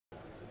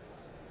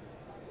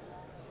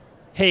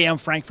Hey, I'm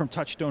Frank from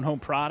Touchstone Home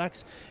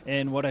Products,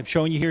 and what I'm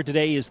showing you here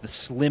today is the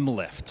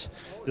SlimLift.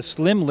 The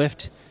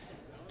SlimLift,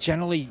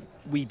 generally,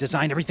 we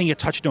designed everything at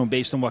Touchstone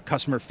based on what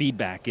customer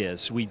feedback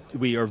is. We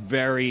are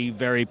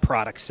very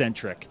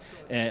product-centric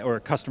or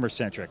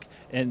customer-centric.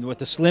 And what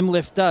the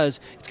SlimLift does,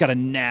 it's got a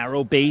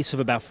narrow base of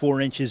about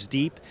 4 inches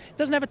deep. It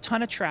doesn't have a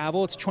ton of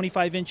travel. It's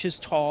 25 inches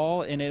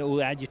tall, and it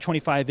will add you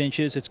 25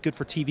 inches. It's good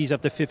for TVs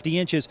up to 50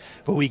 inches,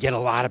 but we get a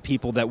lot of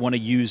people that want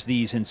to use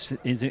these in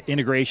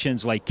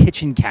integrations like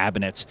kitchen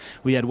cabinets.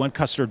 We had one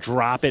customer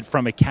drop it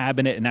from a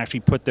cabinet and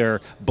actually put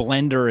their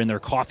blender and their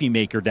coffee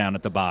maker down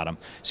at the bottom.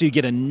 So you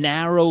get a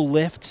narrow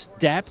lift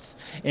depth,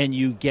 and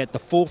you get the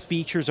full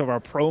features of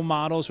our Pro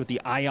models with the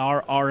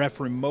IR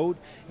RF remote.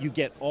 You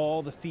get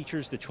all the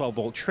features, the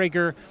 12-volt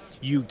trigger.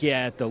 You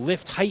get the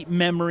lift height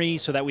memory,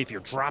 so that way if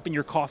you're dropping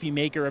your coffee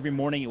maker every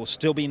morning, it will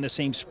still be in the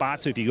same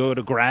spot. So if you go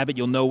to grab it,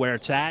 you'll know where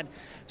it's at.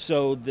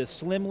 So the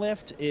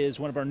SlimLift is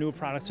one of our newer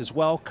products as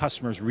well.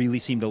 Customers really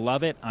seem to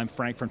love it. I'm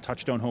Frank from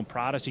Touchstone Home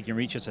Products. You can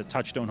reach us at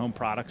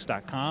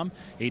touchstonehomeproducts.com,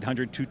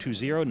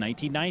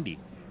 800-220-1990.